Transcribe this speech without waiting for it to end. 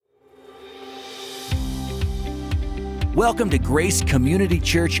Welcome to Grace Community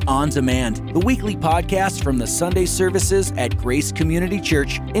Church On Demand, the weekly podcast from the Sunday services at Grace Community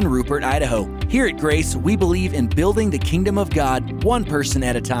Church in Rupert, Idaho. Here at Grace, we believe in building the kingdom of God one person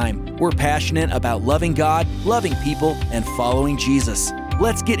at a time. We're passionate about loving God, loving people, and following Jesus.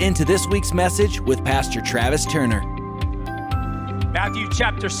 Let's get into this week's message with Pastor Travis Turner. Matthew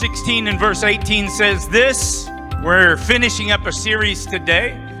chapter 16 and verse 18 says this. We're finishing up a series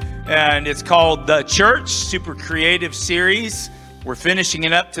today, and it's called The Church, super creative series. We're finishing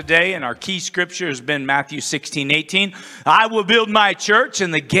it up today, and our key scripture has been Matthew 16:18. I will build my church,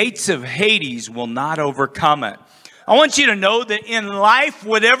 and the gates of Hades will not overcome it. I want you to know that in life,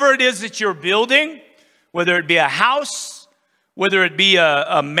 whatever it is that you're building, whether it be a house, whether it be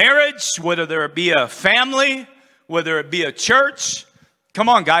a marriage, whether it be a family, whether it be a church, come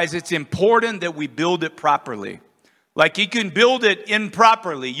on, guys, it's important that we build it properly. Like you can build it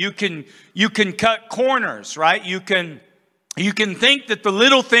improperly. You can cut corners, right? You can think that the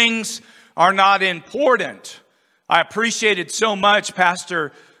little things are not important. I appreciated so much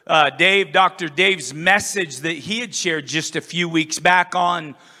Pastor Dr. Dave's message that he had shared just a few weeks back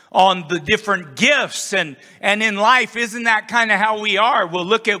on the different gifts. And in life, isn't that kind of how we are? We'll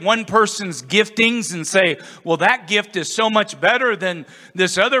look at one person's giftings and say, well, that gift is so much better than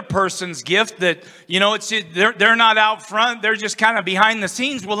this other person's gift that, you know, they're not out front. They're just kind of behind the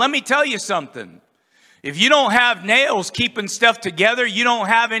scenes. Well, let me tell you something. If you don't have nails keeping stuff together, you don't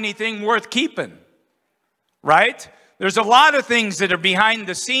have anything worth keeping, right? There's a lot of things that are behind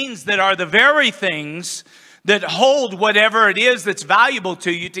the scenes that are the very things that hold whatever it is that's valuable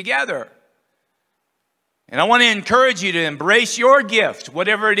to you together. And I want to encourage you to embrace your gift,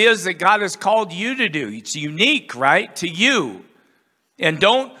 whatever it is that God has called you to do. It's unique, right, to you. And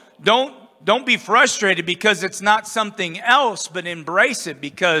don't be frustrated because it's not something else, but embrace it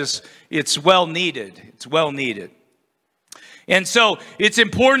because it's well needed. It's well needed. And so it's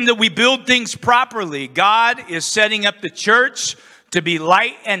important that we build things properly. God is setting up the church to be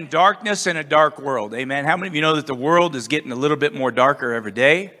light and darkness in a dark world. Amen. How many of you know that the world is getting a little bit more darker every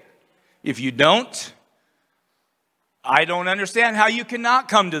day? If you don't, I don't understand how you cannot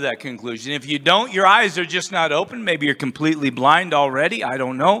come to that conclusion. If you don't, your eyes are just not open. Maybe you're completely blind already. I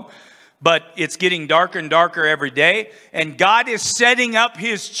don't know. But it's getting darker and darker every day. And God is setting up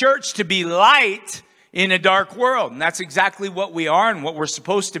His church to be light in a dark world. And that's exactly what we are and what we're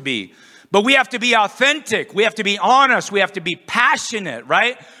supposed to be. But we have to be authentic. We have to be honest. We have to be passionate,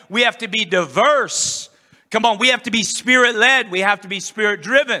 right? We have to be diverse. Come on, we have to be spirit-led. We have to be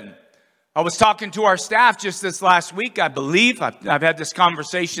spirit-driven. I was talking to our staff just this last week, I believe. I've had this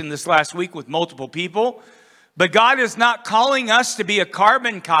conversation this last week with multiple people. But God is not calling us to be a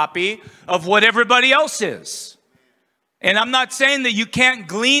carbon copy of what everybody else is. And I'm not saying that you can't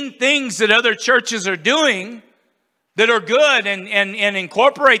glean things that other churches are doing that are good and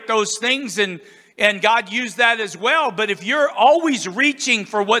incorporate those things and God used that as well. But if you're always reaching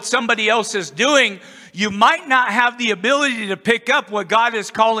for what somebody else is doing, you might not have the ability to pick up what God is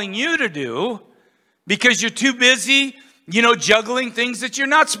calling you to do because you're too busy, juggling things that you're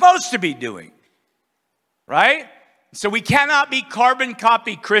not supposed to be doing, right? So we cannot be carbon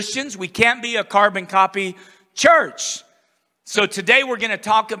copy Christians. We can't be a carbon copy church. So today we're going to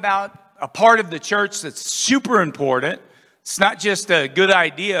talk about a part of the church that's super important. It's not just a good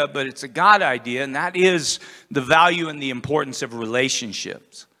idea, but it's a God idea, and that is the value and the importance of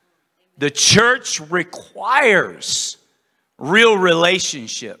relationships. The church requires real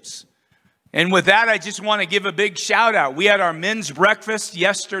relationships. And with that, I just want to give a big shout out. We had our men's breakfast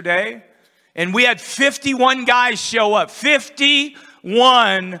yesterday, and we had 51 guys show up.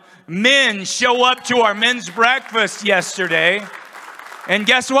 51 men show up to our men's breakfast yesterday. And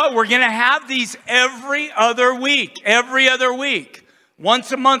guess what? We're going to have these every other week. Every other week.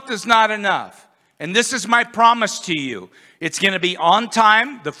 Once a month is not enough. And this is my promise to you. It's going to be on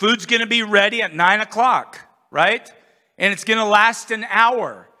time. The food's going to be ready at 9 o'clock, right? And it's going to last an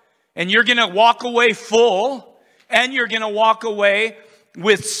hour. And you're going to walk away full. And you're going to walk away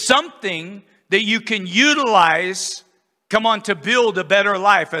with something that you can utilize, to build a better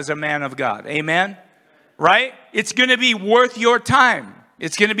life as a man of God. Amen? Right? It's going to be worth your time.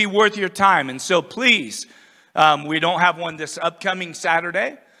 It's going to be worth your time. And so please, we don't have one this upcoming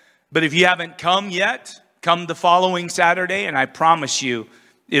Saturday. But if you haven't come yet, come the following Saturday. And I promise you,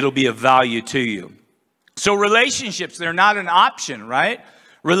 it'll be of value to you. So relationships, they're not an option, right?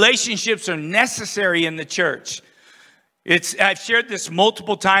 Relationships are necessary in the church. I've shared this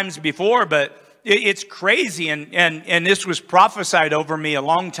multiple times before, but it's crazy, and this was prophesied over me a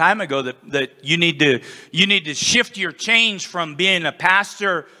long time ago that you need to shift your change from being a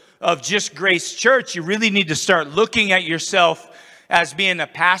pastor just Grace Church, you really need to start looking at yourself as being a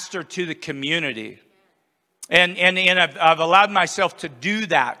pastor to the community. And I've allowed myself to do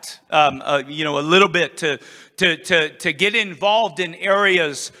that, a little bit to get involved in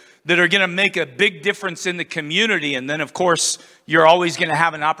areas that are going to make a big difference in the community. And then, of course, you're always going to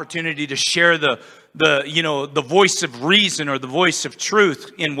have an opportunity to share the voice of reason or the voice of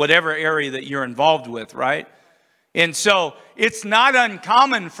truth in whatever area that you're involved with, right? And so it's not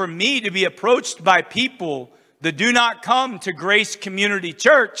uncommon for me to be approached by people that do not come to Grace Community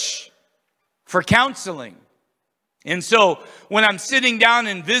Church for counseling. And so when I'm sitting down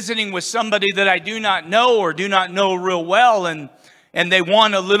and visiting with somebody that I do not know or do not know real well, and they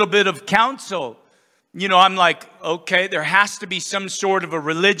want a little bit of counsel, I'm like, okay, there has to be some sort of a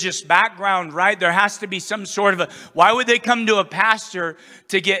religious background, right? There has to be some sort of why would they come to a pastor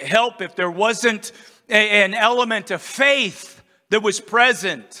to get help if there wasn't an element of faith that was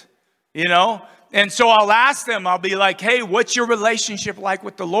present, And so I'll ask them, I'll be like, hey, what's your relationship like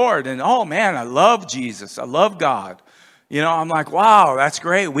with the Lord? And, oh, man, I love Jesus. I love God. I'm like, wow, that's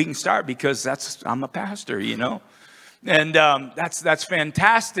great. We can start because I'm a pastor, And that's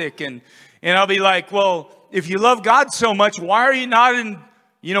fantastic. And I'll be like, well, if you love God so much, why are you not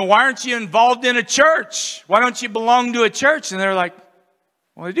why aren't you involved in a church? Why don't you belong to a church? And they're like,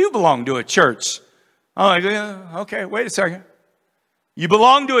 well, I do belong to a church. I'm like, yeah, okay, wait a second. You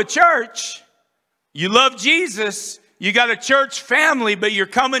belong to a church. You love Jesus. You got a church family, but you're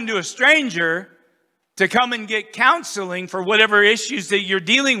coming to a stranger to come and get counseling for whatever issues that you're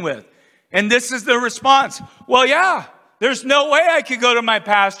dealing with. And this is the response. Well, yeah, there's no way I could go to my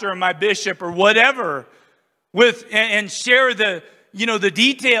pastor or my bishop or whatever and share the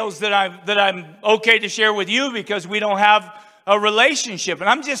details that I'm okay to share with you because we don't have a relationship. And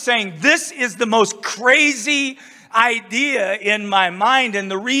I'm just saying this is the most crazy idea in my mind. And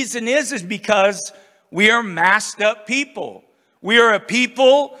the reason is because we are masked up people. We are a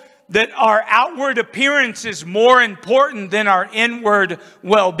people that our outward appearance is more important than our inward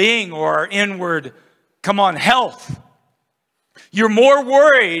well-being or our inward, health. You're more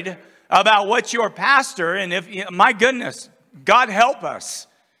worried about what your pastor, and my goodness, God help us,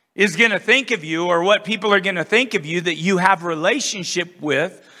 is going to think of you, or what people are going to think of you that you have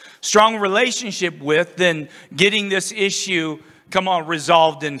strong relationship with, than getting this issue,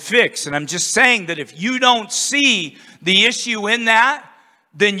 resolved and fixed. And I'm just saying that if you don't see the issue in that,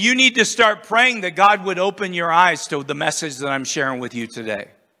 then you need to start praying that God would open your eyes to the message that I'm sharing with you today.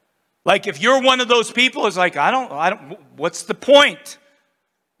 Like if you're one of those people who's like, I don't, what's the point?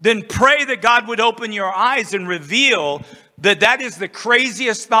 Then pray that God would open your eyes and reveal that is the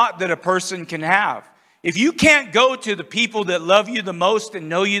craziest thought that a person can have. If you can't go to the people that love you the most and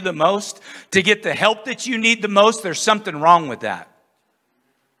know you the most to get the help that you need the most, there's something wrong with that.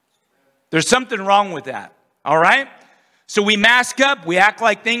 There's something wrong with that. All right? So we mask up. We act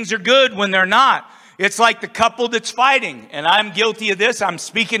like things are good when they're not. It's like the couple that's fighting. And I'm guilty of this. I'm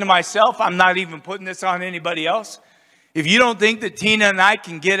speaking to myself. I'm not even putting this on anybody else. If you don't think that Tina and I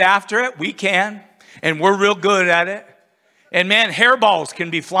can get after it, we can. And we're real good at it. And man, hairballs can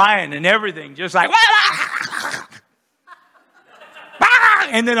be flying and everything. Just like,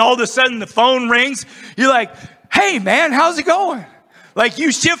 and then all of a sudden the phone rings. You're like, hey man, how's it going? Like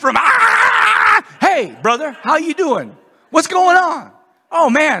you shift from, hey brother, how you doing? What's going on? Oh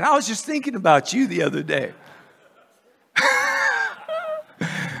man, I was just thinking about you the other day.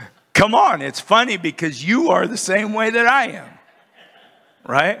 Come on, it's funny because you are the same way that I am.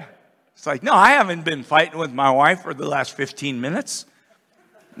 Right? It's like, no, I haven't been fighting with my wife for the last 15 minutes.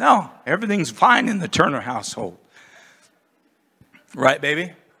 No, everything's fine in the Turner household. Right,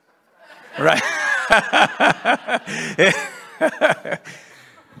 baby? Right.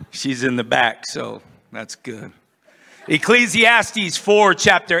 She's in the back, so that's good. Ecclesiastes 4,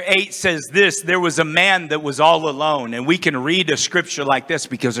 chapter 8 says this: there was a man that was all alone. And we can read a scripture like this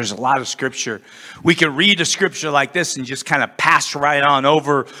because there's a lot of scripture. We can read a scripture like this and just kind of pass right on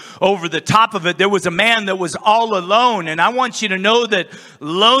over the top of it. There was a man that was all alone. And I want you to know that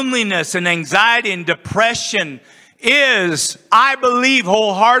loneliness and anxiety and depression is, I believe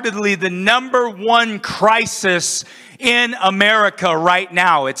wholeheartedly, the number one crisis in America right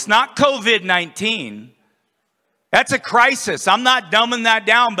now. It's not COVID-19. That's a crisis. I'm not dumbing that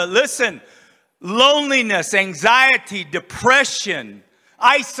down, but listen, loneliness, anxiety, depression,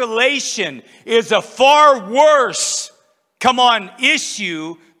 isolation is a far worse,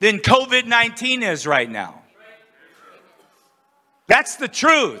 issue than COVID-19 is right now. That's the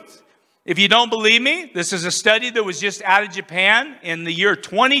truth. If you don't believe me, this is a study that was just out of Japan in the year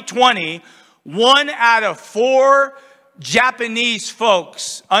 2020. 1 out of 4 Japanese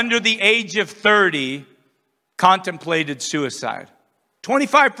folks under the age of 30 contemplated suicide.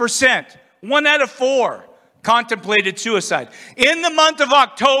 25%, 1 out of 4 contemplated suicide. In the month of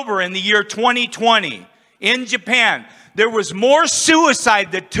October in the year 2020, in Japan, there was more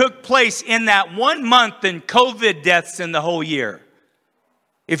suicide that took place in that 1 month than COVID deaths in the whole year.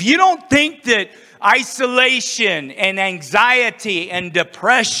 If you don't think that isolation and anxiety and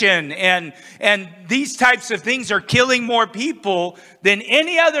depression and these types of things are killing more people than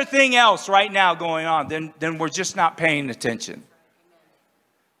any other thing else right now going on, then we're just not paying attention.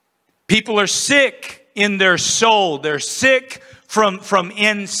 People are sick in their soul. They're sick from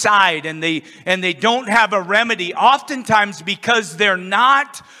inside, and they don't have a remedy, oftentimes because they're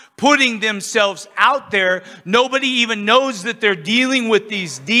not putting themselves out there. Nobody even knows that they're dealing with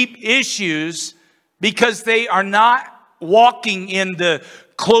these deep issues because they are not walking in the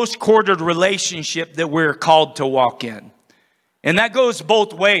close-quartered relationship that we're called to walk in. And that goes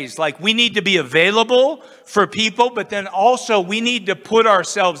both ways. Like, we need to be available for people, but then also we need to put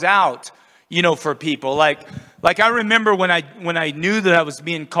ourselves out, for people. Like I remember when I knew that I was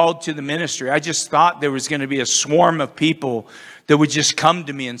being called to the ministry, I just thought there was going to be a swarm of people that would just come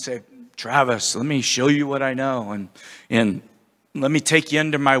to me and say, Travis, let me show you what I know, and let me take you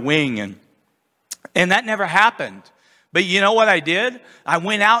under my wing. And that never happened. But you know what I did? I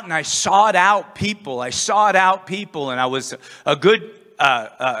went out and I sought out people. And I was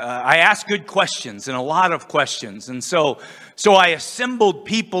I asked good questions and a lot of questions. And so I assembled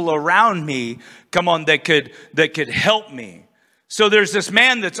people around me, that could help me. So there's this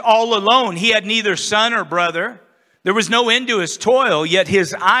man that's all alone. He had neither son or brother. There was no end to his toil, yet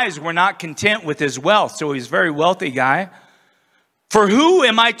his eyes were not content with his wealth. So he's a very wealthy guy. For who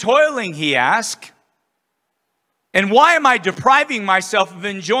am I toiling, he asked. And why am I depriving myself of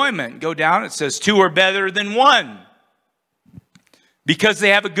enjoyment? Go down, it says 2 are better than 1. Because they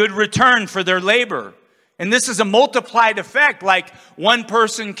have a good return for their labor. And this is a multiplied effect, like one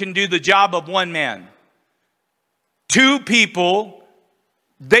person can do the job of one man. 2 people,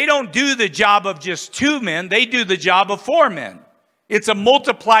 they don't do the job of just 2 men, they do the job of 4 men. It's a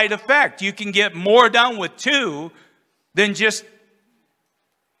multiplied effect. You can get more done with 2 than just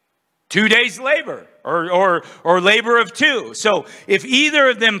 2 days labor or labor of 2. So if either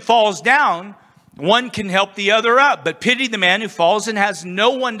of them falls down, one can help the other up. But pity the man who falls and has no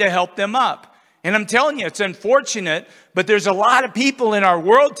one to help them up. And I'm telling you, it's unfortunate, but there's a lot of people in our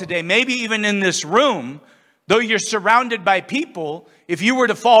world today, maybe even in this room, though you're surrounded by people, if you were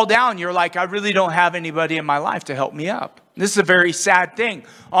to fall down, you're like, I really don't have anybody in my life to help me up. This is a very sad thing.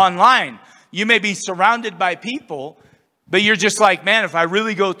 Online, you may be surrounded by people, but you're just like, man, if I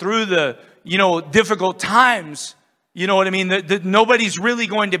really go through the, difficult times, you know what I mean? Nobody's really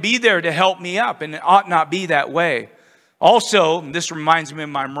going to be there to help me up, and it ought not be that way. Also, this reminds me of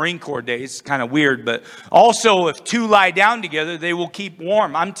my Marine Corps days. It's kind of weird, but also if 2 lie down together, they will keep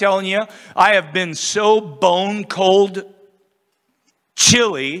warm. I'm telling you, I have been so bone cold,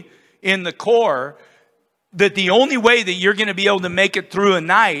 chilly in the Corps that the only way that you're going to be able to make it through a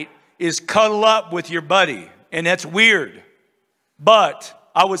night is cuddle up with your buddy. And that's weird. But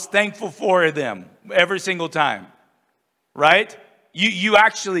I was thankful for them every single time. Right? You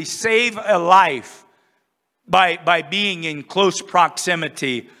actually save a life by being in close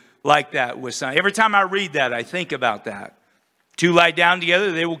proximity like that with someone. Every time I read that, I think about that. 2 lie down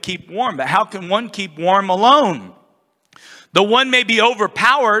together, they will keep warm. But how can one keep warm alone? Though one may be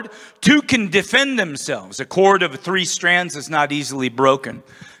overpowered, 2 can defend themselves. A cord of 3 strands is not easily broken.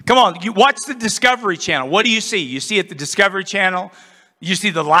 Come on, you watch the Discovery Channel. What do you see? You see at the Discovery Channel, you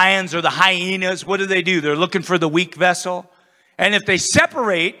see the lions or the hyenas. What do? They're looking for the weak vessel. And if they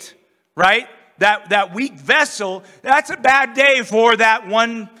separate, right, that weak vessel, that's a bad day for that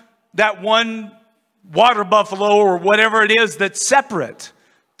one water buffalo or whatever it is that's separate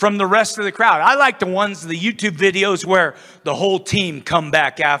from the rest of the crowd. I like the YouTube videos where the whole team come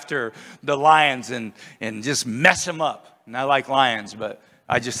back after the lions and just mess them up. And I like lions, but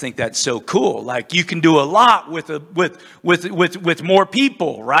I just think that's so cool. Like, you can do a lot with more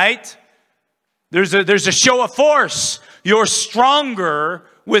people, right? There's a show of force. You're stronger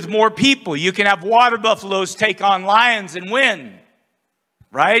with more people. You can have water buffaloes take on lions and win,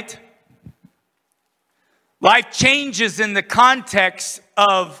 right? Life changes in the context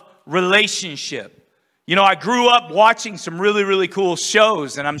of relationship. I grew up watching some really, really cool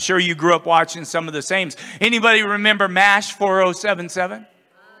shows, and I'm sure you grew up watching some of the same. Anybody remember MASH 4077?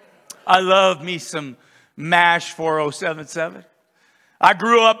 I love me some MASH 4077. I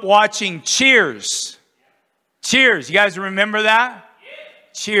grew up watching Cheers. Cheers. You guys remember that?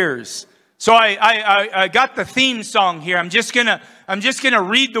 Cheers. So I got the theme song here. I'm just gonna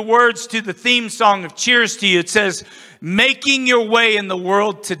read the words to the theme song of Cheers to You. It says, making your way in the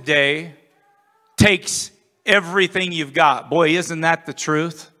world today takes everything you've got. Boy, isn't that the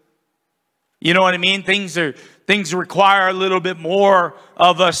truth? You know what I mean? Things require a little bit more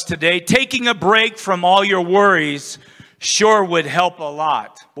of us today. Taking a break from all your worries sure would help a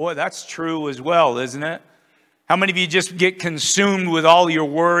lot. Boy, that's true as well, isn't it? How many of you just get consumed with all your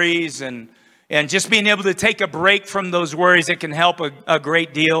worries and just being able to take a break from those worries, it can help a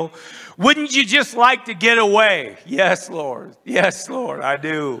great deal. Wouldn't you just like to get away? Yes, Lord. Yes, Lord, I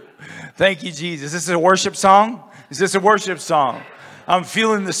do. Thank you, Jesus. Is this a worship song? Is this a worship song? I'm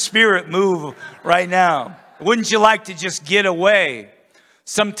feeling the Spirit move right now. Wouldn't you like to just get away?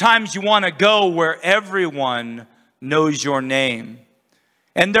 Sometimes you want to go where everyone knows your name.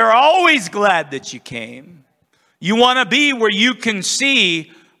 And they're always glad that you came. You want to be where you can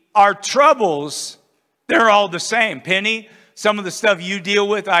see our troubles, they're all the same. Penny, some of the stuff you deal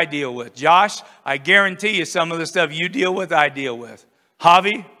with, I deal with. Josh, I guarantee you some of the stuff you deal with, I deal with.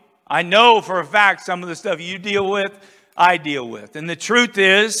 Javi, I know for a fact some of the stuff you deal with, I deal with. And the truth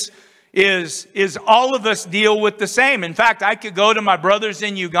is all of us deal with the same. In fact, I could go to my brothers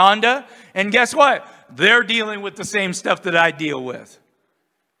in Uganda, and guess what? They're dealing with the same stuff that I deal with.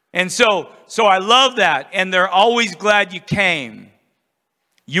 And so I love that. And they're always glad you came.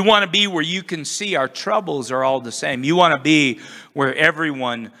 You want to be where you can see our troubles are all the same. You want to be where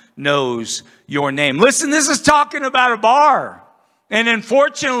everyone knows your name. Listen, this is talking about a bar. And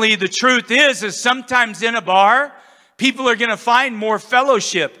unfortunately, the truth is sometimes in a bar, people are going to find more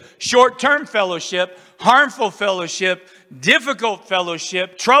fellowship, short-term fellowship, harmful fellowship, difficult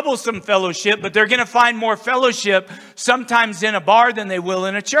fellowship, troublesome fellowship, but they're going to find more fellowship sometimes in a bar than they will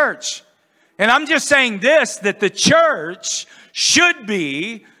in a church. And I'm just saying this, that the church should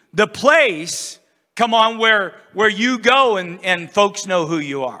be the place, come on, where you go and folks know who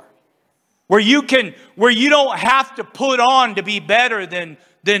you are. Where you don't have to put on to be better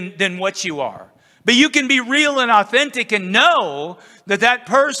than what you are. But you can be real and authentic and know that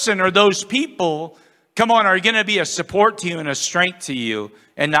person or those people, come on, are going to be a support to you and a strength to you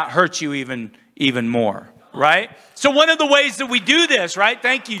and not hurt you even more, right? So one of the ways that we do this, right?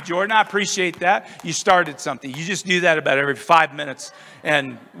 Thank you, Jordan. I appreciate that. You started something. You just do that about every 5 minutes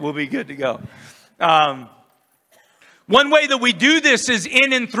and we'll be good to go. One way that we do this is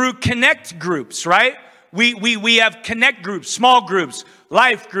in and through connect groups, right? We have connect groups, small groups,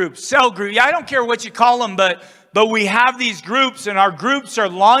 life groups, cell groups. I don't care what you call them, but we have these groups, and our groups are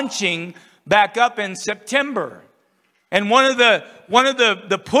launching back up in September. And one of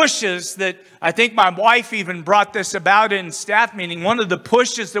the pushes that I think my wife even brought this about in staff meeting, one of the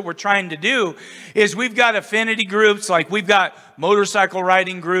pushes that we're trying to do is we've got affinity groups, like we've got motorcycle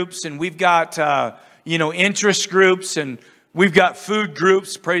riding groups, and we've got interest groups, and we've got food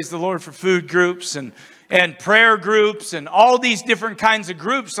groups. Praise the Lord for food groups and prayer groups and all these different kinds of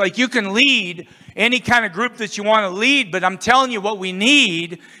groups. Like you can lead any kind of group that you want to lead, but I'm telling you what we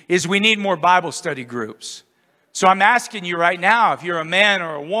need more Bible study groups. So I'm asking you right now, if you're a man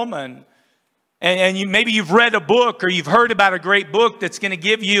or a woman, and maybe you've read a book or you've heard about a great book that's going to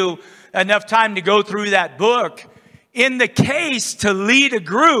give you enough time to go through that book, in the case to lead a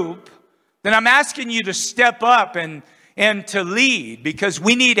group, then I'm asking you to step up and to lead, because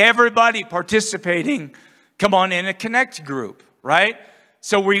we need everybody participating, come on, in a connect group, right?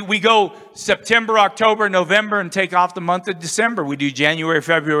 So we go September, October, November, and take off the month of December. We do January,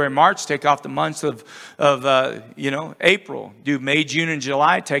 February, March, take off the months of April. Do May, June, and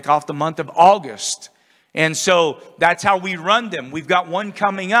July, take off the month of August. And so that's how we run them. We've got one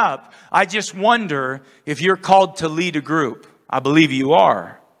coming up. I just wonder if you're called to lead a group. I believe you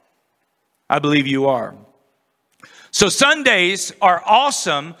are. I believe you are. So Sundays are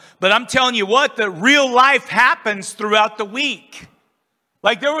awesome, but I'm telling you what, the real life happens throughout the week.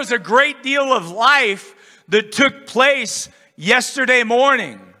 Like there was a great deal of life that took place yesterday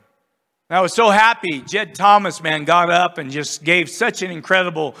morning. And I was so happy. Jed Thomas, man, got up and just gave such an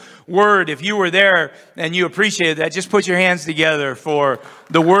incredible word. If you were there and you appreciated that, just put your hands together for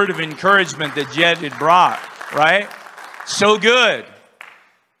the word of encouragement that Jed had brought, right? So good.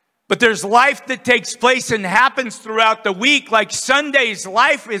 But there's life that takes place and happens throughout the week. Like Sunday's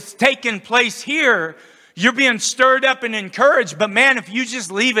life is taking place here. You're being stirred up and encouraged. But man, if you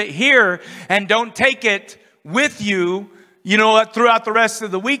just leave it here and don't take it with you, throughout the rest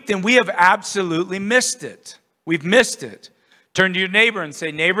of the week, then we have absolutely missed it. We've missed it. Turn to your neighbor and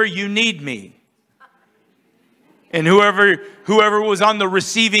say, neighbor, you need me. And whoever was on the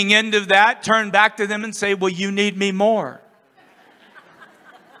receiving end of that, turn back to them and say, well, you need me more.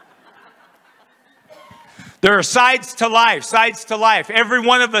 There are sides to life, sides to life. Every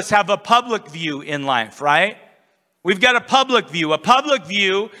one of us have a public view in life, right? We've got a public view. A public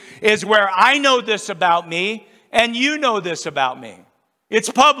view is where I know this about me and you know this about me. It's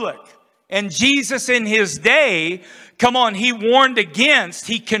public. And Jesus in his day, come on, he warned against,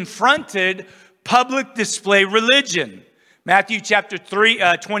 he confronted public display religion. Matthew chapter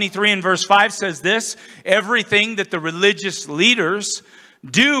 23 and verse 5 says this, everything that the religious leaders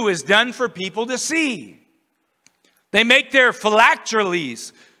do is done for people to see. They make their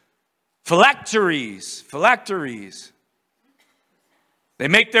phylacteries. They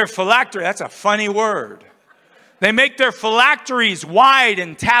make their phylactery, that's a funny word. They make their phylacteries wide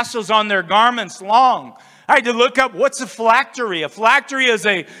and tassels on their garments long. I had to look up, what's a phylactery? A phylactery is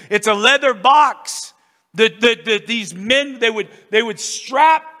it's a leather box that these men, they would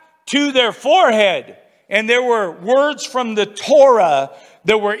strap to their forehead. And there were words from the Torah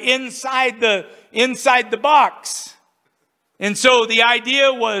that were inside the box. And so the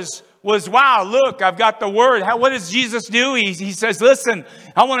idea was, wow, look, I've got the word. What does Jesus do? He says, listen,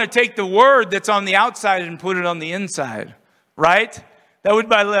 I want to take the word that's on the outside and put it on the inside, right? That would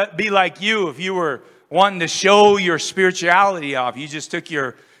be like you if you were wanting to show your spirituality off. You just took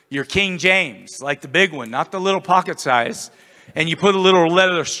your King James, like the big one, not the little pocket size, and you put a little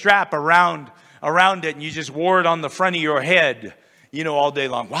leather strap around it and you just wore it on the front of your head, all day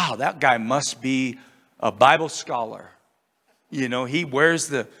long. Wow, that guy must be a Bible scholar. He wears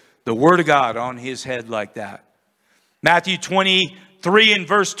the Word of God on his head like that. Matthew 23 and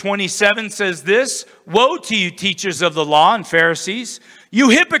verse 27 says this, woe to you, teachers of the law and Pharisees, you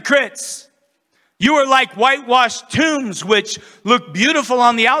hypocrites! You are like whitewashed tombs, which look beautiful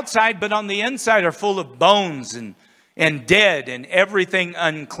on the outside, but on the inside are full of bones and dead and everything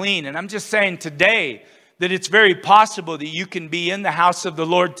unclean. And I'm just saying today that it's very possible that you can be in the house of the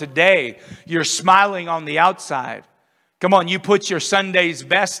Lord today. You're smiling on the outside. Come on, you put your Sunday's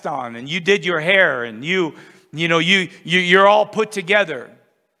best on and you did your hair and you're all put together.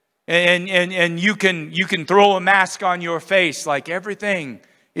 And you can throw a mask on your face like everything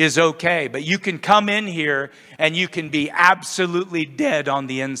is okay. But you can come in here and you can be absolutely dead on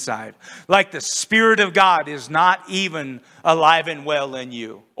the inside. Like the Spirit of God is not even alive and well in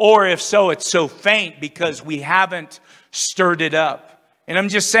you. Or if so, it's so faint because we haven't stirred it up. And I'm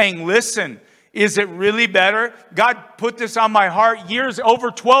just saying, listen, is it really better? God put this on my heart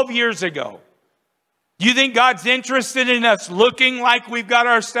over 12 years ago. Do you think God's interested in us looking like we've got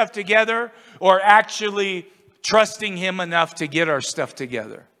our stuff together or actually trusting Him enough to get our stuff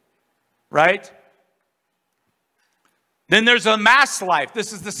together? Right? Then there's a masked life.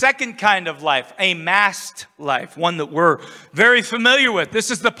 This is the second kind of life, a masked life, one that we're very familiar with.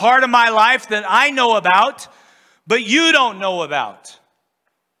 This is the part of my life that I know about, but you don't know about.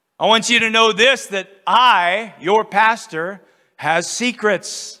 I want you to know this, that I, your pastor, has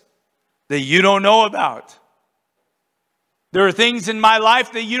secrets that you don't know about. There are things in my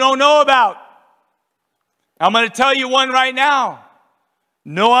life that you don't know about. I'm going to tell you one right now.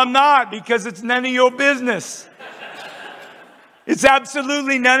 No, I'm not, because it's none of your business. It's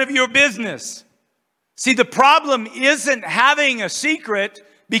absolutely none of your business. See, the problem isn't having a secret,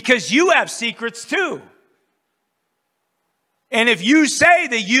 because you have secrets too. And if you say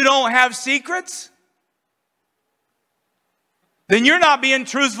that you don't have secrets, then you're not being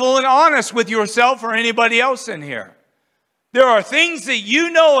truthful and honest with yourself or anybody else in here. There are things that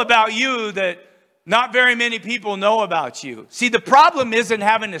you know about you that not very many people know about you. See, the problem isn't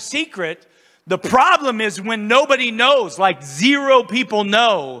having a secret. The problem is when nobody knows, like 0 people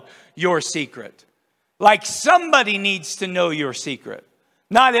know your secret. Like somebody needs to know your secret.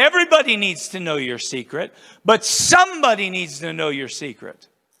 Not everybody needs to know your secret, but somebody needs to know your secret.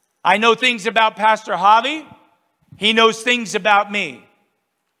 I know things about Pastor Javi. He knows things about me.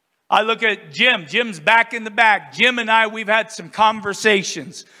 I look at Jim. Jim's back in the back. Jim and I, we've had some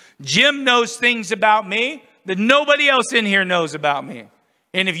conversations. Jim knows things about me that nobody else in here knows about me.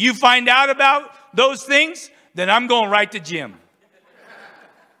 And if you find out about those things, then I'm going right to Jim.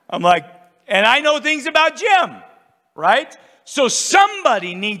 I'm like, and I know things about Jim, right? So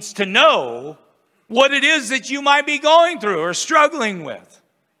somebody needs to know what it is that you might be going through or struggling with.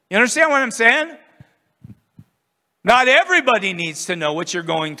 You understand what I'm saying? Not everybody needs to know what you're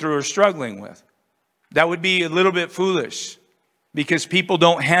going through or struggling with. That would be a little bit foolish because people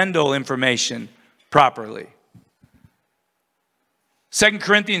don't handle information properly. 2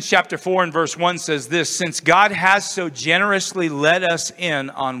 Corinthians chapter 4 and verse 1 says this, since God has so generously let us in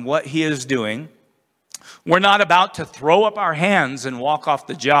on what He is doing, we're not about to throw up our hands and walk off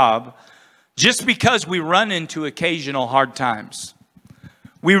the job just because we run into occasional hard times.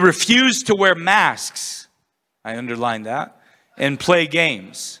 We refuse to wear masks I underline that, and play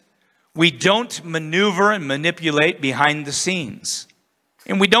games. We don't maneuver and manipulate behind the scenes.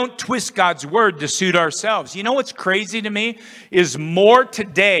 And we don't twist God's word to suit ourselves. You know what's crazy to me is more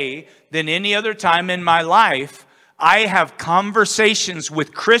today than any other time in my life, I have conversations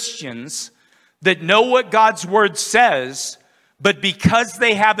with Christians that know what God's word says, but because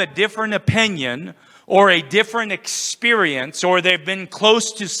they have a different opinion or a different experience, or they've been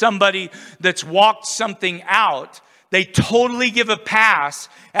close to somebody that's walked something out, they totally give a pass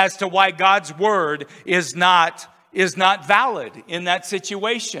as to why God's word is not valid in that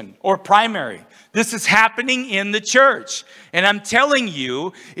situation or primary. This is happening in the church. And I'm telling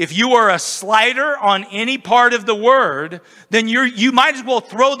you, if you are a slider on any part of the word, then you might as well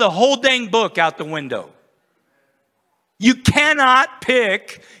throw the whole dang book out the window. You cannot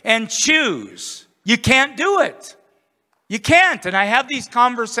pick and choose. You can't do it. You can't. And I have these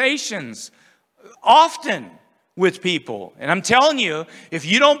conversations often with people. And I'm telling you, if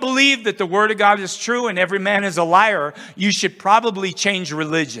you don't believe that the word of God is true and every man is a liar, you should probably change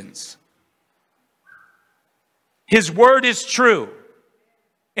religions. His word is true.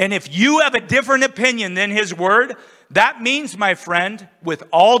 And if you have a different opinion than his word, that means, my friend, with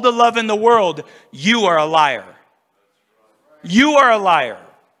all the love in the world, you are a liar. You are a liar.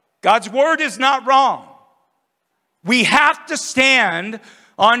 God's word is not wrong. We have to stand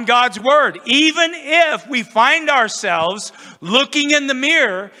on God's word, even if we find ourselves looking in the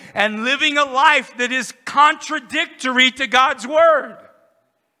mirror and living a life that is contradictory to God's word.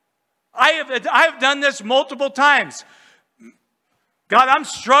 I have done this multiple times. God, I'm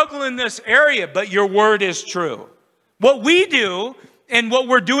struggling in this area, but your word is true. What we do and what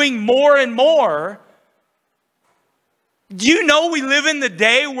we're doing more and more, do you know we live in the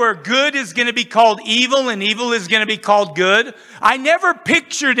day where good is going to be called evil and evil is going to be called good? I never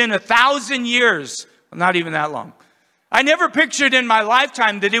pictured in 1,000 years, not even that long, I never pictured in my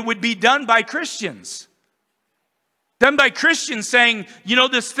lifetime that it would be done by Christians. Done by Christians saying, you know,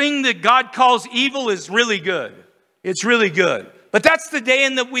 this thing that God calls evil is really good. It's really good. But that's the day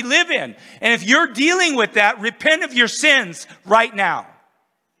in that we live in. And if you're dealing with that, repent of your sins right now.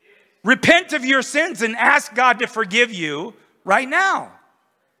 Repent of your sins and ask God to forgive you right now.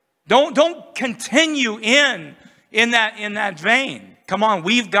 Don't continue in that vein. Come on,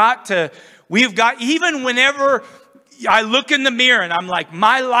 we've got, even whenever I look in the mirror and I'm like,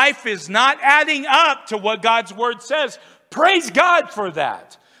 my life is not adding up to what God's word says. Praise God for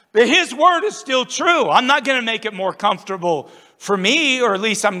that. But his word is still true. I'm not going to make it more comfortable for me, or at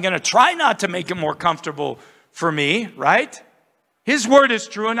least I'm going to try not to make it more comfortable for me, right? His word is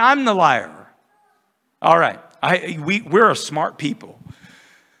true and I'm the liar. All right. We're a smart people.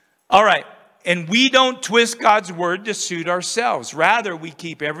 All right. And we don't twist God's word to suit ourselves. Rather, we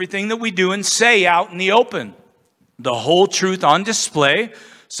keep everything that we do and say out in the open. The whole truth on display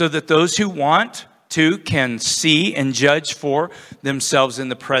so that those who want to can see and judge for themselves in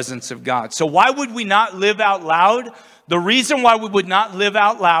the presence of God. So why would we not live out loud? The reason why we would not live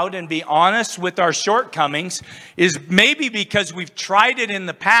out loud and be honest with our shortcomings is maybe because we've tried it in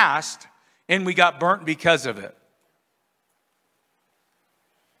the past and we got burnt because of it.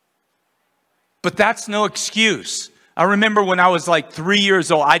 But that's no excuse. I remember when I was like 3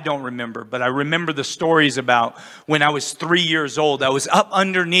 years old. I don't remember, but I remember the stories about when I was 3 years old. I was up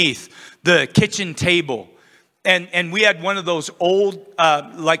underneath the kitchen table. And we had one of those old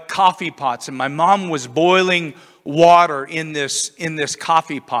like coffee pots. And my mom was boiling water in this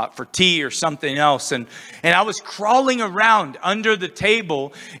coffee pot for tea or something else. And I was crawling around under the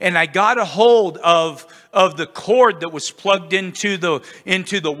table. And I got a hold of the cord that was plugged into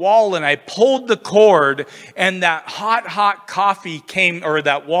the wall. And I pulled the cord. And that hot coffee came, or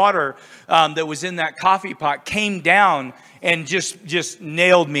that water that was in that coffee pot came down and just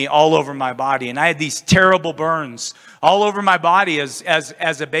nailed me all over my body. And I had these terrible burns all over my body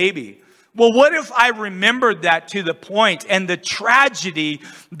as a baby. Well, what if I remembered that to the point and the tragedy,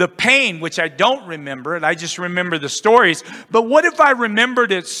 the pain, which I don't remember, and I just remember the stories. But what if I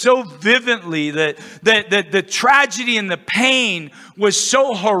remembered it so vividly that the tragedy and the pain was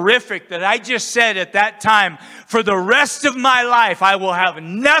so horrific that I just said at that time, for the rest of my life, I will have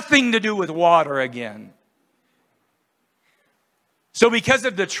nothing to do with water again. So because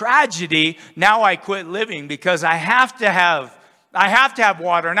of the tragedy, now I quit living because I have to have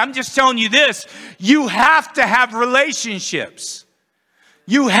water. And I'm just telling you this, you have to have relationships.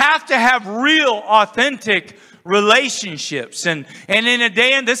 You have to have real, authentic relationships. And in a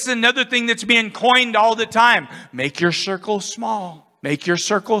day, and this is another thing that's being coined all the time, make your circle small. Make your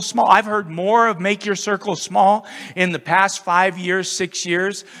circle small. I've heard more of make your circle small in the past 5 years, 6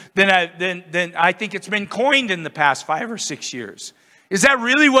 years than I think it's been coined in the past 5 or 6 years. Is that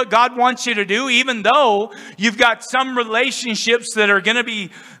really what God wants you to do? Even though you've got some relationships that are going to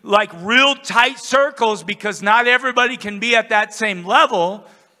be like real tight circles because not everybody can be at that same level,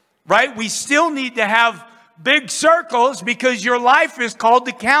 right? We still need to have big circles because your life is called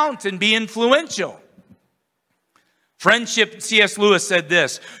to count and be influential. Friendship, C.S. Lewis said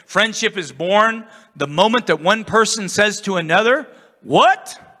this, friendship is born the moment that one person says to another,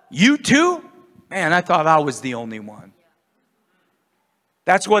 "What? You too? Man, I thought I was the only one."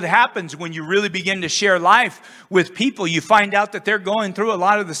 That's what happens when you really begin to share life with people. You find out that they're going through a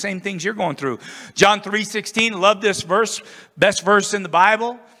lot of the same things you're going through. John 3:16, love this verse, best verse in the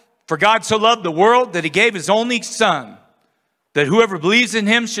Bible. For God so loved the world that he gave his only son, that whoever believes in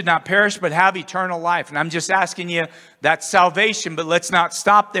him should not perish but have eternal life. And I'm just asking you, that's salvation, but let's not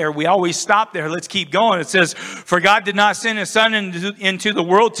stop there. We always stop there. Let's keep going. It says, for God did not send his son into the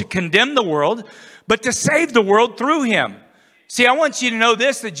world to condemn the world, but to save the world through him. See, I want you to know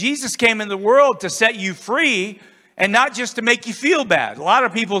this, that Jesus came in the world to set you free and not just to make you feel bad. A lot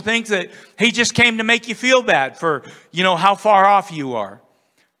of people think that he just came to make you feel bad for, how far off you are.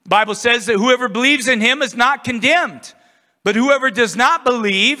 The Bible says that whoever believes in him is not condemned. But whoever does not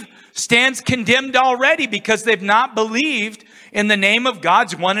believe stands condemned already because they've not believed in the name of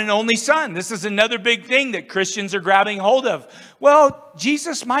God's one and only Son. This is another big thing that Christians are grabbing hold of. Well,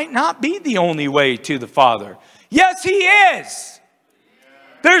 Jesus might not be the only way to the Father. Yes, he is.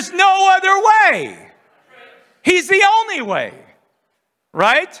 There's no other way. He's the only way,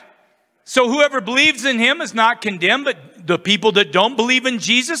 right? So whoever believes in him is not condemned, but the people that don't believe in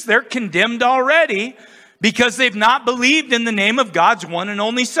Jesus, they're condemned already, because they've not believed in the name of God's one and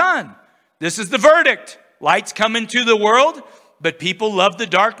only Son. This is the verdict. Light's come into the world, but people love the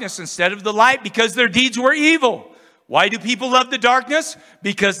darkness instead of the light because their deeds were evil. Why do people love the darkness?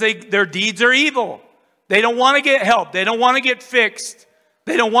 Because their deeds are evil. They don't want to get help. They don't want to get fixed.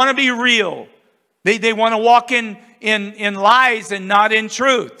 They don't want to be real. They want to walk in lies and not in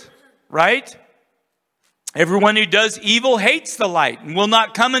truth, right? Everyone who does evil hates the light and will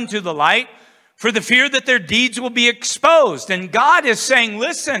not come into the light, for the fear that their deeds will be exposed. And God is saying,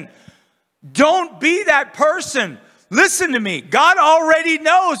 listen, don't be that person. Listen to me. God already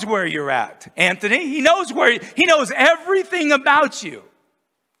knows where you're at, Anthony. He knows everything about you.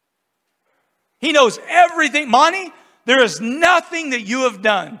 He knows everything. Monty, there is nothing that you have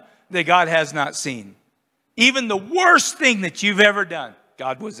done that God has not seen. Even the worst thing that you've ever done,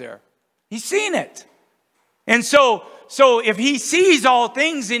 God was there. He's seen it. And so if he sees all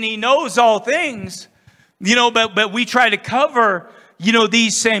things and he knows all things, but we try to cover,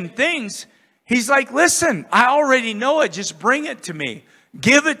 these same things. He's like, listen, I already know it. Just bring it to me.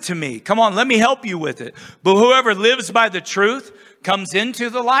 Give it to me. Come on, let me help you with it. But whoever lives by the truth comes into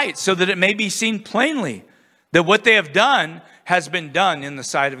the light so that it may be seen plainly that what they have done has been done in the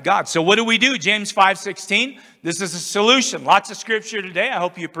sight of God. So what do we do? James 5:16. This is a solution. Lots of scripture today. I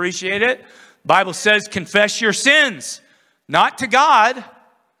hope you appreciate it. Bible says, confess your sins, not to God,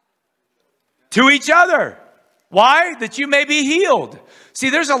 to each other. Why? That you may be healed.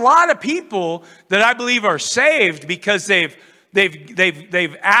 See, there's a lot of people that I believe are saved because they've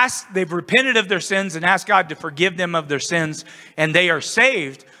repented of their sins and asked God to forgive them of their sins, and they are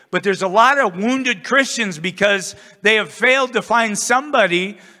saved. But there's a lot of wounded Christians because they have failed to find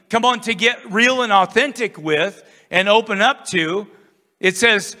somebody, to get real and authentic with and open up to. It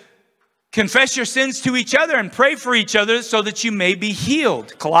says, confess your sins to each other and pray for each other so that you may be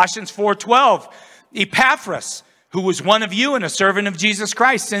healed. Colossians 4:12. Epaphras, who was one of you and a servant of Jesus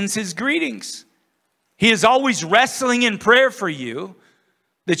Christ, sends his greetings. He is always wrestling in prayer for you,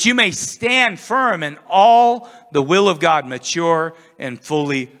 that you may stand firm in all the will of God, mature and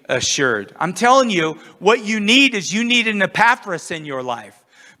fully assured. I'm telling you, what you need is you need an Epaphras in your life.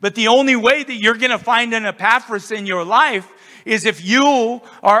 But the only way that you're going to find an Epaphras in your life is if you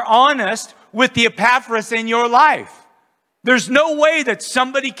are honest with the Epaphras in your life. There's no way that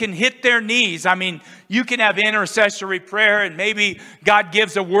somebody can hit their knees. I mean, you can have intercessory prayer and maybe God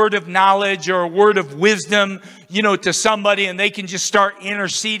gives a word of knowledge or a word of wisdom, to somebody and they can just start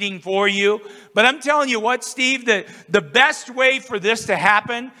interceding for you. But I'm telling you what, Steve, that the best way for this to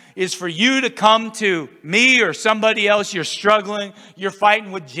happen is for you to come to me or somebody else. You're struggling. You're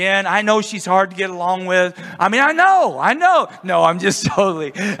fighting with Jen. I know she's hard to get along with. I know. No, I'm just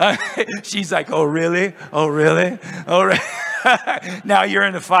totally. She's like, oh, really? Oh, really? Oh, really? Now you're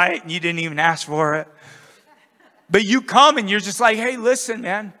in a fight and you didn't even ask for it. But you come and you're just like, hey, listen,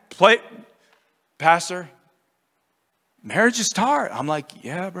 man, Pastor, marriage is hard. I'm like,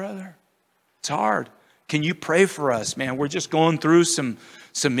 yeah, brother, it's hard. Can you pray for us, man? We're just going through some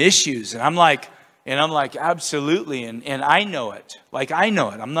issues. And I'm like, absolutely. And I know it. Like, I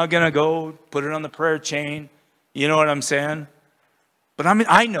know it. I'm not going to go put it on the prayer chain. You know what I'm saying? But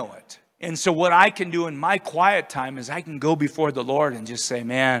I know it. And so what I can do in my quiet time is I can go before the Lord and just say,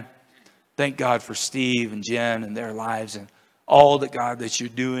 man, thank God for Steve and Jen and their lives and all that, God, that you're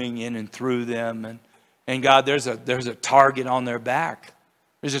doing in and through them. And God, there's a target on their back.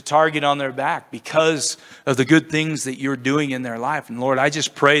 There's a target on their back because of the good things that you're doing in their life. And Lord, I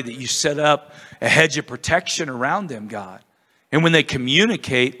just pray that you set up a hedge of protection around them, God. And when they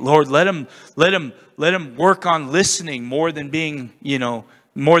communicate, Lord, let them work on listening more than being,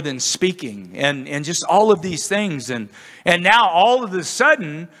 more than speaking, and just all of these things. And now all of a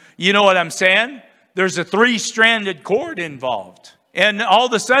sudden, you know what I'm saying? There's a 3-stranded cord involved. And all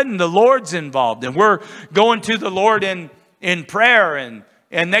of a sudden the Lord's involved. And we're going to the Lord in prayer.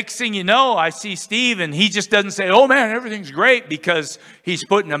 And next thing you know, I see Steve, and he just doesn't say, oh man, everything's great because he's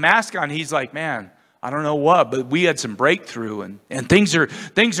putting a mask on. He's like, man, I don't know what, but we had some breakthrough and things are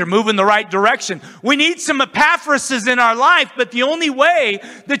moving the right direction. We need some Epaphrases in our life, but the only way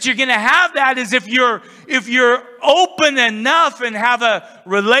that you're going to have that is if you're open enough and have a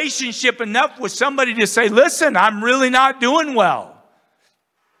relationship enough with somebody to say, listen, I'm really not doing well.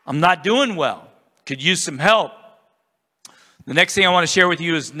 I'm not doing well. Could use some help. The next thing I want to share with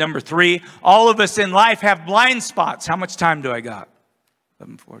you is number 3. All of us in life have blind spots. How much time do I got?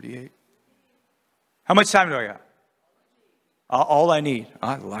 11:48. How much time do I got? All I need.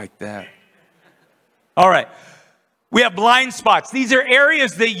 I like that. All right. We have blind spots. These are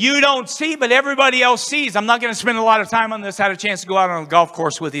areas that you don't see, but everybody else sees. I'm not going to spend a lot of time on this. I had a chance to go out on a golf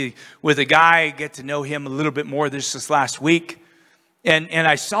course with a guy, get to know him a little bit more this last week. And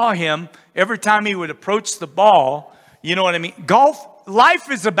I saw him every time he would approach the ball. You know what I mean? Life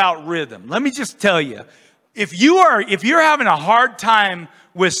is about rhythm. Let me just tell you, if you're having a hard time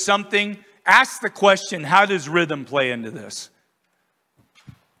with something, ask the question, how does rhythm play into this?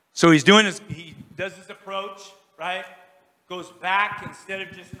 So he does his approach, right? Goes back instead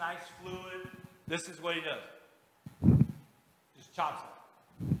of just nice fluid. This is what he does. Just chops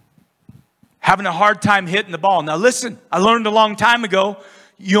it. Having a hard time hitting the ball. Now listen, I learned a long time ago,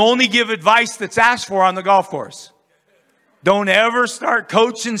 you only give advice that's asked for on the golf course. Don't ever start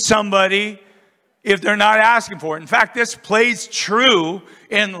coaching somebody if they're not asking for it. In fact, this plays true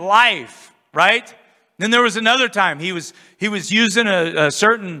in life, right? Then there was another time he was using a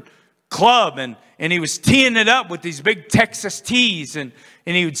certain club and he was teeing it up with these big Texas tees and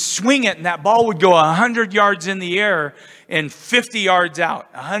he would swing it and that ball would go 100 yards in the air and 50 yards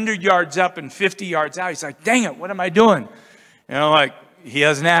out. 100 yards up and 50 yards out. He's like, dang it, what am I doing? And I'm like, he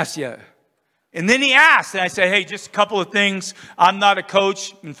hasn't asked yet. And then he asked, and I said, hey, just a couple of things. I'm not a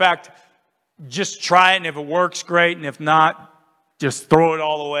coach. In fact, just try it, and if it works, great. And if not, just throw it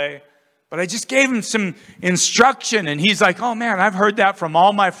all away. But I just gave him some instruction, and he's like, oh, man, I've heard that from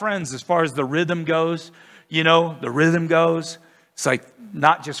all my friends as far as the rhythm goes. You know, the rhythm goes. It's like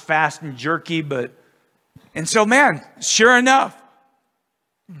not just fast and jerky, but... And so, man, sure enough,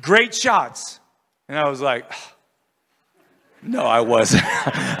 great shots. And I was like, no, I wasn't.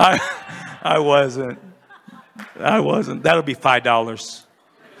 I wasn't. That'll be $5.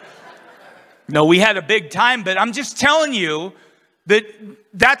 No, we had a big time, but I'm just telling you that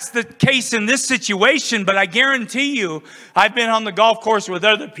that's the case in this situation. But I guarantee you, I've been on the golf course with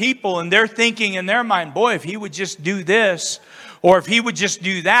other people and they're thinking in their mind, boy, if he would just do this or if he would just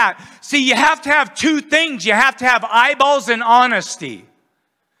do that. See, you have to have 2 things. You have to have eyeballs and honesty.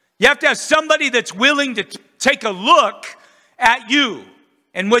 You have to have somebody that's willing to take a look at you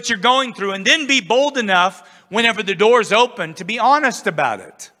and what you're going through, and then be bold enough whenever the door's open to be honest about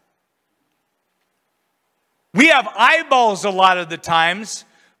it. We have eyeballs a lot of the times,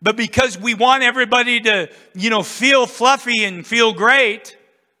 but because we want everybody to, feel fluffy and feel great,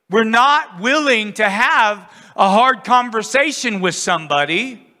 we're not willing to have a hard conversation with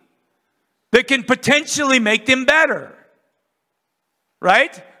somebody that can potentially make them better.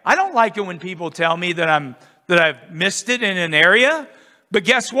 Right? I don't like it when people tell me that I've missed it in an area. But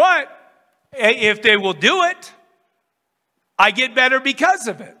guess what? If they will do it, I get better because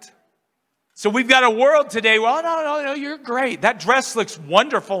of it. So we've got a world today, well, no, you're great. That dress looks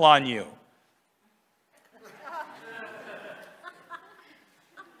wonderful on you.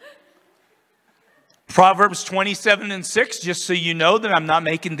 Proverbs 27:6, just so you know that I'm not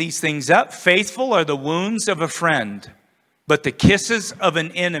making these things up. Faithful are the wounds of a friend, but the kisses of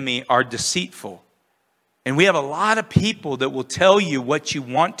an enemy are deceitful. And we have a lot of people that will tell you what you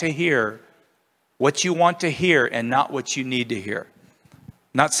want to hear what you want to hear and not what you need to hear.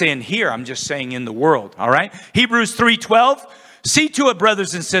 Not saying here, I'm just saying in the world, all right? Hebrews 3:12, see to it,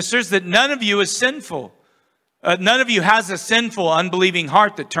 brothers and sisters, that none of you is sinful. None of you has a sinful, unbelieving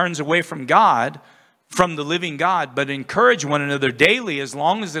heart that turns away from God, from the living God, but encourage one another daily as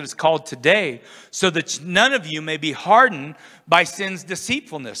long as it is called today, so that none of you may be hardened by sin's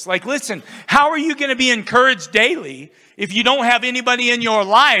deceitfulness. Like, listen, how are you going to be encouraged daily if you don't have anybody in your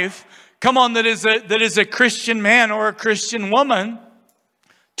life, come on, that is a Christian man or a Christian woman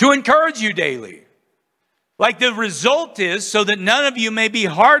to encourage you daily? Like, the result is so that none of you may be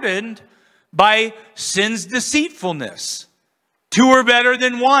hardened by sin's deceitfulness. 2 are better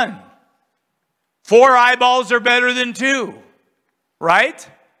than 1. 4 eyeballs are better than 2, right?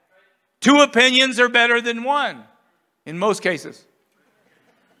 2 opinions are better than 1 in most cases.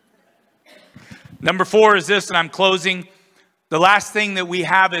 Number 4 is this, and I'm closing. The last thing that we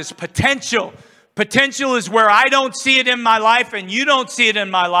have is potential. Potential is where I don't see it in my life and you don't see it in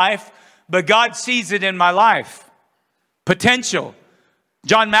my life, but God sees it in my life. Potential.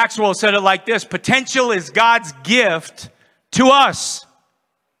 John Maxwell said it like this: potential is God's gift to us,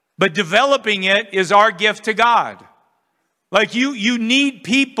 but developing it is our gift to God. Like, you need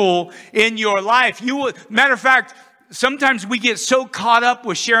people in your life. Matter of fact, sometimes we get so caught up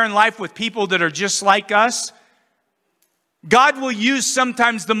with sharing life with people that are just like us. God will use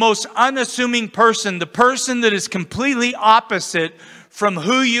sometimes the most unassuming person, the person that is completely opposite from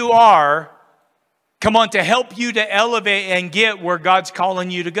who you are, come on, to help you to elevate and get where God's calling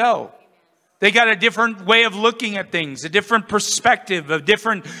you to go. They got a different way of looking at things, a different perspective, a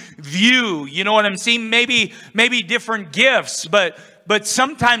different view. You know what I'm saying? Maybe different gifts, but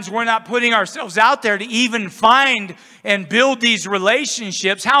sometimes we're not putting ourselves out there to even find and build these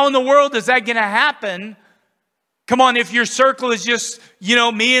relationships. How in the world is that going to happen? Come on, if your circle is just,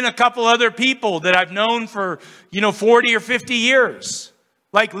 me and a couple other people that I've known for, 40 or 50 years.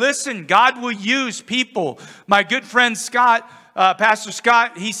 Like, listen, God will use people. My good friend Scott, Pastor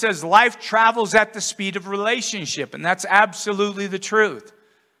Scott, he says life travels at the speed of relationship. And that's absolutely the truth.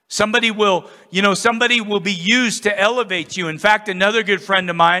 Somebody will be used to elevate you. In fact, another good friend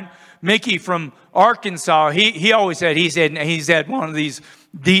of mine, Mickey from Arkansas, he always said, he's had one of these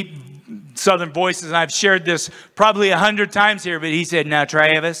deep Southern voices. And I've shared this probably 100 times here, but he said, now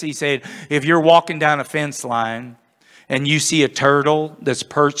Travis, he said, if you're walking down a fence line and you see a turtle that's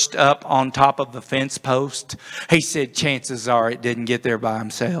perched up on top of the fence post, he said, chances are it didn't get there by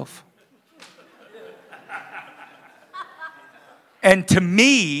himself. And to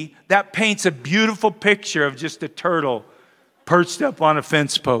me, that paints a beautiful picture of just a turtle perched up on a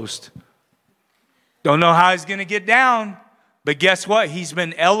fence post. Don't know how he's going to get down, but guess what? He's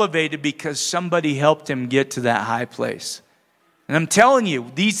been elevated because somebody helped him get to that high place. And I'm telling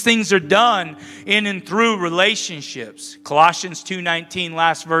you, these things are done in and through relationships. Colossians 2:19,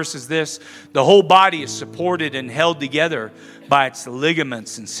 last verse is this: the whole body is supported and held together by its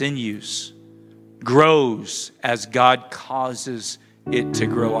ligaments and sinews. Grows as God causes it to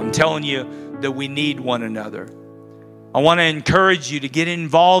grow. I'm telling you that we need one another. I want to encourage you to get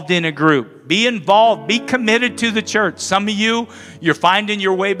involved in a group. Be involved. Be committed to the church. Some of you, you're finding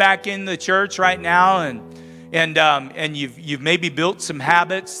your way back in the church right now, and you've maybe built some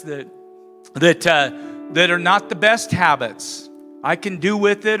habits that are not the best habits. I can do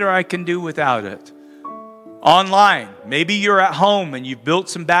with it or I can do without it. Online, maybe you're at home and you've built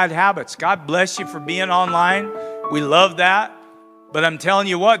some bad habits. God bless you for being online. We love that. But I'm telling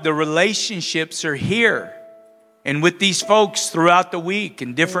you what, the relationships are here. And with these folks throughout the week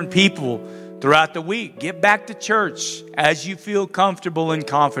and different people throughout the week, get back to church as you feel comfortable and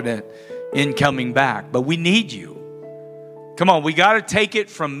confident in coming back. But we need you. Come on, we got to take it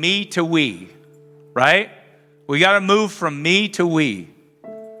from me to we, right? We got to move from me to we.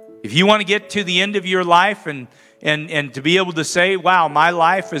 If you want to get to the end of your life and to be able to say, wow, my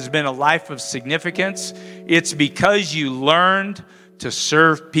life has been a life of significance, it's because you learned to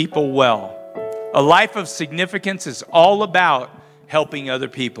serve people well. A life of significance is all about helping other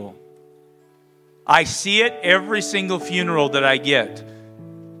people. I see it every single funeral that I get.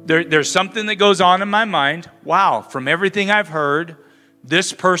 There's something that goes on in my mind. Wow, from everything I've heard,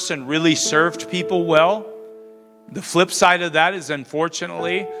 this person really served people well. The flip side of that is,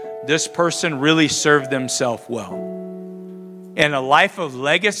 unfortunately, this person really served themselves well. And a life of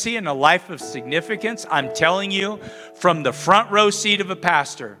legacy and a life of significance, I'm telling you, from the front row seat of a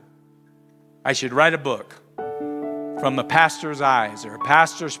pastor, I should write a book from a pastor's eyes or a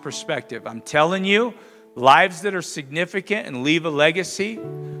pastor's perspective. I'm telling you, lives that are significant and leave a legacy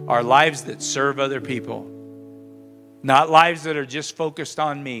are lives that serve other people. Not lives that are just focused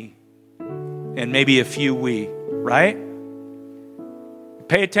on me. and maybe a few we, right?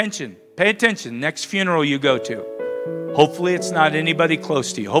 Pay attention. Pay attention. Next funeral you go to. Hopefully it's not anybody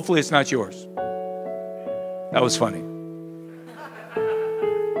close to you. Hopefully it's not yours. That was funny.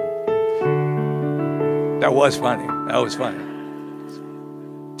 That was funny. That was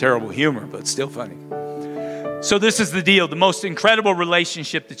funny. Terrible humor, but still funny. So this is the deal. The most incredible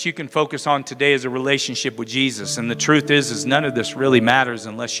relationship that you can focus on today is a relationship with Jesus. And the truth is none of this really matters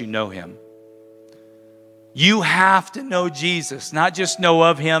unless you know him. You have to know Jesus, not just know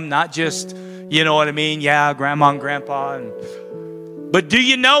of him, not just, you know what I mean? Yeah, grandma and grandpa. But do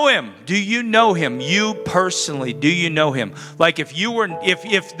you know him? Do you know him? You personally, do you know him? Like if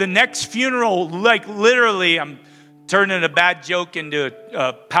the next funeral, like literally, I'm turning a bad joke into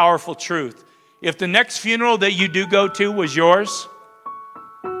a powerful truth. If the next funeral that you do go to was yours,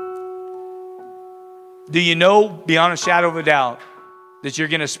 do you know beyond a shadow of a doubt that you're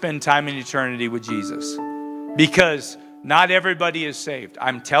going to spend time in eternity with Jesus? Because not everybody is saved.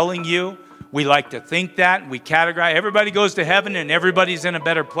 I'm telling you, we like to think that. We categorize. Everybody goes to heaven and everybody's in a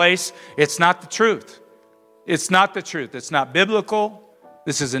better place. It's not the truth. It's not the truth. It's not biblical.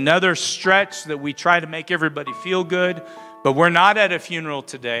 This is another stretch that we try to make everybody feel good. But we're not at a funeral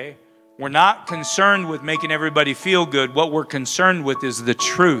today. We're not concerned with making everybody feel good. What we're concerned with is the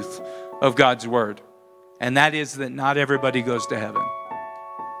truth of God's word. And that is that not everybody goes to heaven.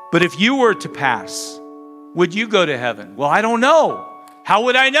 But if you were to pass, would you go to heaven? Well, I don't know. How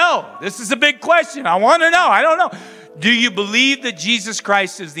would I know? This is a big question. I want to know. I don't know. Do you believe that Jesus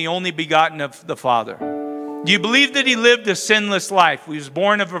Christ is the only begotten of the Father? Do you believe that he lived a sinless life? He was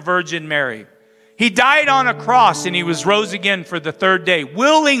born of a Virgin Mary. He died on a cross and he was rose again for the third day.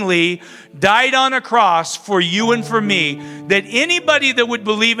 Willingly died on a cross for you and for me, that anybody that would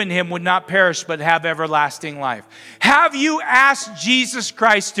believe in him would not perish but have everlasting life. Have you asked Jesus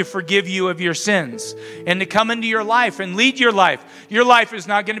Christ to forgive you of your sins and to come into your life and lead your life? Your life is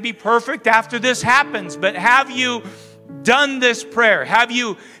not going to be perfect after this happens, but have you done this prayer? Have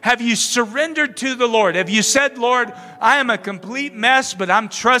you surrendered to the Lord? Have you said, Lord, I am a complete mess, but I'm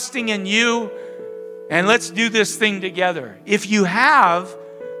trusting in you. And let's do this thing together. If you have,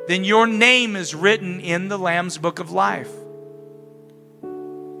 then your name is written in the Lamb's Book of Life.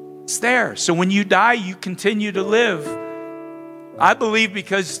 It's there. So when you die, you continue to live. I believe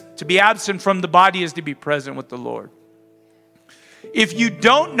because to be absent from the body is to be present with the Lord. If you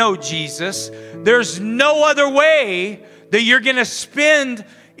don't know Jesus, there's no other way that you're going to spend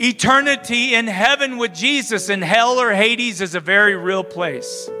eternity in heaven with Jesus. And hell or Hades is a very real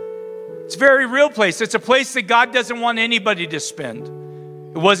place. It's a very real place. It's a place that God doesn't want anybody to spend.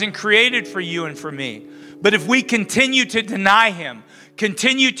 It wasn't created for you and for me. But if we continue to deny him,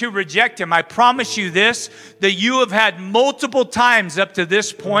 continue to reject him, I promise you this, that you have had multiple times up to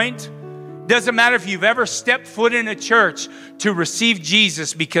this point. Doesn't matter if you've ever stepped foot in a church to receive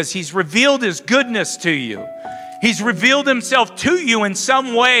Jesus, because he's revealed his goodness to you. He's revealed himself to you in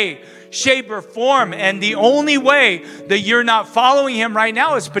some way, shape, or form. And the only way that you're not following him right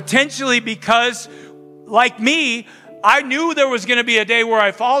now is potentially because, like me, I knew there was going to be a day where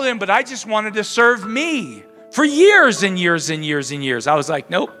I followed him, but I just wanted to serve me for years and years and years and years. I was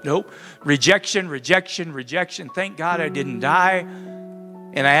like, nope. Rejection. Thank God I didn't die.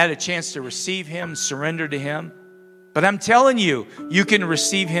 And I had a chance to receive him, surrender to him. But I'm telling you, you can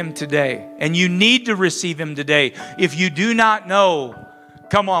receive him today. And you need to receive him today. If you do not know,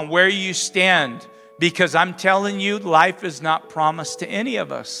 come on, where you stand, because I'm telling you, life is not promised to any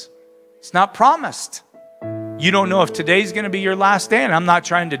of us. It's not promised. You don't know if today's going to be your last day, and I'm not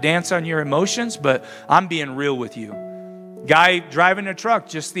trying to dance on your emotions, but I'm being real with you. Guy driving a truck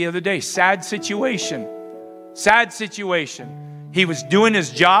just the other day, sad situation. He was doing his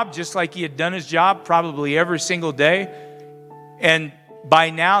job just like he had done his job probably every single day, and by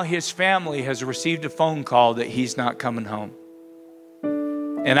now his family has received a phone call that he's not coming home.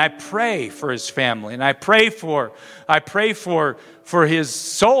 And I pray for his family, and I pray for his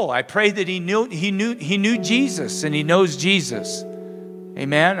soul. I pray that he knew Jesus, and he knows Jesus.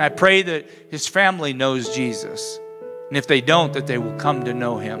 Amen. I pray that his family knows Jesus. And if they don't, that they will come to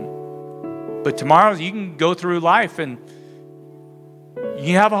know him. But tomorrow you can go through life and you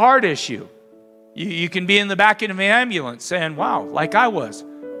can have a heart issue. You can be in the back of an ambulance saying, wow, like I was.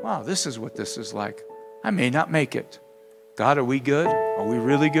 Wow, this is what this is like. I may not make it. God, are we good? Are we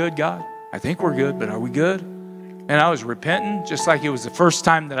really good, God? I think we're good, but are we good? And I was repenting just like it was the first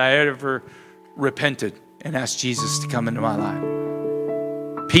time that I ever repented and asked Jesus to come into my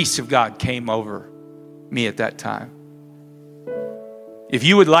life. Peace of God came over me at that time. If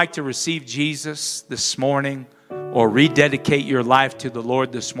you would like to receive Jesus this morning, or rededicate your life to the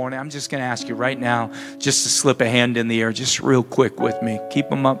Lord this morning, I'm just going to ask you right now just to slip a hand in the air, just real quick with me. Keep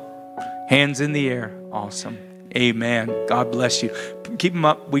them up. Hands in the air. Awesome. Amen. God bless you. Keep them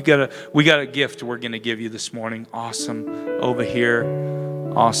up. We got a gift we're going to give you this morning. Awesome. Over here.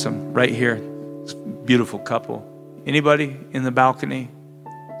 Awesome. Right here. Beautiful couple. Anybody in the balcony?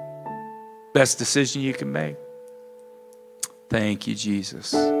 Best decision you can make. Thank you,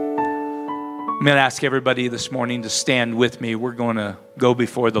 Jesus. I'm going to ask everybody this morning to stand with me. We're going to go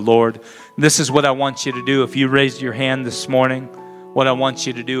before the Lord. This is what I want you to do. If you raised your hand this morning, what I want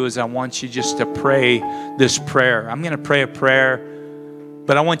you to do is I want you just to pray this prayer. I'm going to pray a prayer,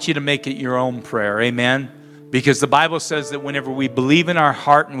 but I want you to make it your own prayer. Amen? Because the Bible says that whenever we believe in our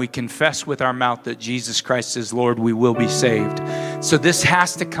heart and we confess with our mouth that Jesus Christ is Lord, we will be saved. So this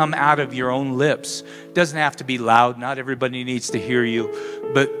has to come out of your own lips. It doesn't have to be loud. Not everybody needs to hear you.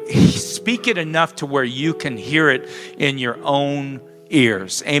 But speak it enough to where you can hear it in your own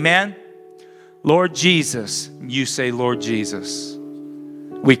ears. Amen? Lord Jesus, you say, Lord Jesus,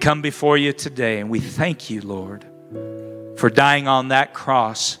 we come before you today and we thank you, Lord, for dying on that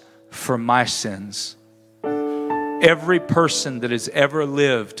cross for my sins. Every person that has ever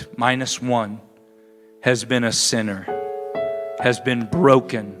lived, minus one, has been a sinner, has been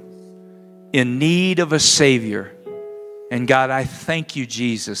broken, in need of a Savior. And God, I thank you,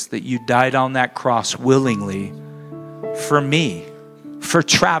 Jesus, that you died on that cross willingly for me, for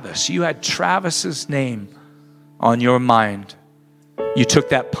Travis. You had Travis's name on your mind. You took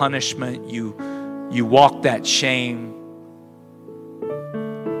that punishment. You walked that shame.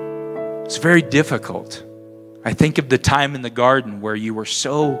 It's very difficult. I think of the time in the garden where there was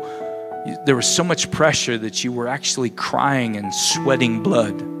so much pressure that you were actually crying and sweating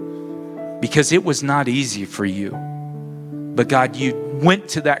blood because it was not easy for you. But God, you went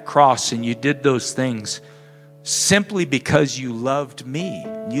to that cross and you did those things simply because you loved me.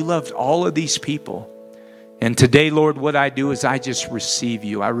 You loved all of these people. And today, Lord, what I do is I just receive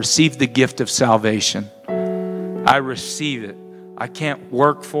you. I receive the gift of salvation. I receive it. I can't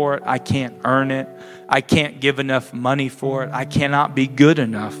work for it. I can't earn it. I can't give enough money for it. I cannot be good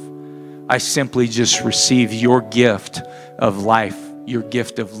enough. I simply just receive your gift of life, your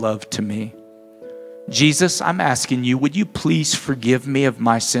gift of love to me. Jesus, I'm asking you, would you please forgive me of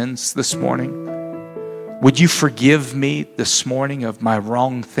my sins this morning? Would you forgive me this morning of my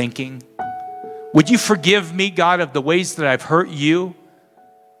wrong thinking? Would you forgive me, God, of the ways that I've hurt you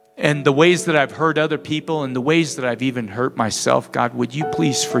and the ways that I've hurt other people and the ways that I've even hurt myself? God, would you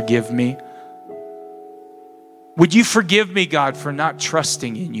please forgive me? Would you forgive me, God, for not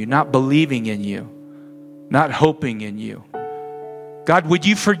trusting in you, not believing in you, not hoping in you? God, would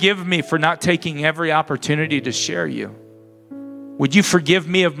you forgive me for not taking every opportunity to share you? Would you forgive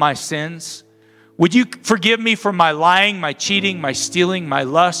me of my sins? Would you forgive me for my lying, my cheating, my stealing, my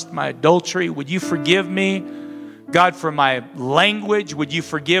lust, my adultery? Would you forgive me, God, for my language? Would you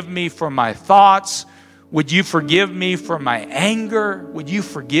forgive me for my thoughts? Would you forgive me for my anger? Would you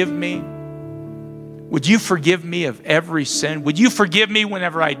forgive me? Would you forgive me of every sin? Would you forgive me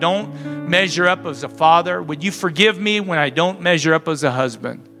whenever I don't measure up as a father? Would you forgive me when I don't measure up as a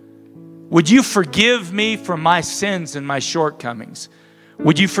husband? Would you forgive me for my sins and my shortcomings?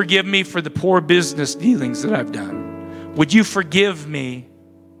 Would you forgive me for the poor business dealings that I've done? Would you forgive me?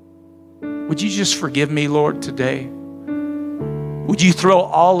 Would you just forgive me, Lord, today? Would you throw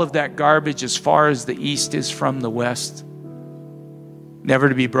all of that garbage as far as the east is from the west, never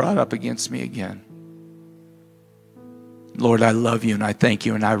to be brought up against me again? Lord, I love you and I thank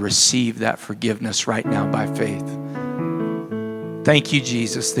you and I receive that forgiveness right now by faith. Thank you,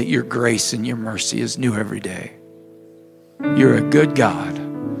 Jesus, that your grace and your mercy is new every day. You're a good God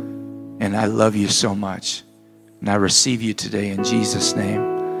and I love you so much. And I receive you today in Jesus' name.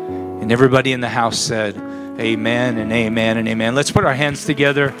 And everybody in the house said, amen and amen and amen. Let's put our hands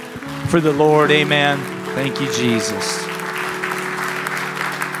together for the Lord. Amen. Thank you, Jesus.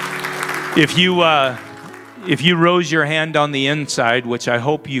 If you rose your hand on the inside, which I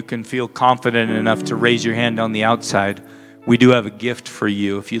hope you can feel confident enough to raise your hand on the outside, we do have a gift for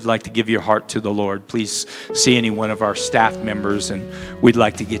you. If you'd like to give your heart to the Lord, please see any one of our staff members, and we'd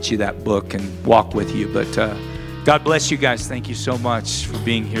like to get you that book and walk with you. But God bless you guys. Thank you so much for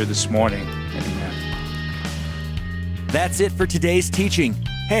being here this morning. Amen. That's it for today's teaching.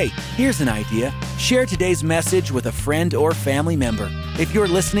 Hey, here's an idea. Share today's message with a friend or family member. If you're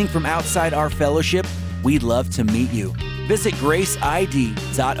listening from outside our fellowship, we'd love to meet you. Visit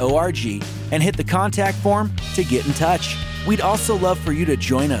graceid.org and hit the contact form to get in touch. We'd also love for you to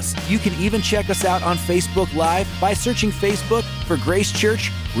join us. You can even check us out on Facebook Live by searching Facebook for Grace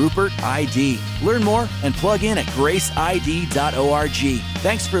Church Rupert ID. Learn more and plug in at graceid.org.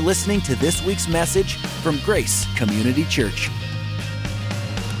 Thanks for listening to this week's message from Grace Community Church.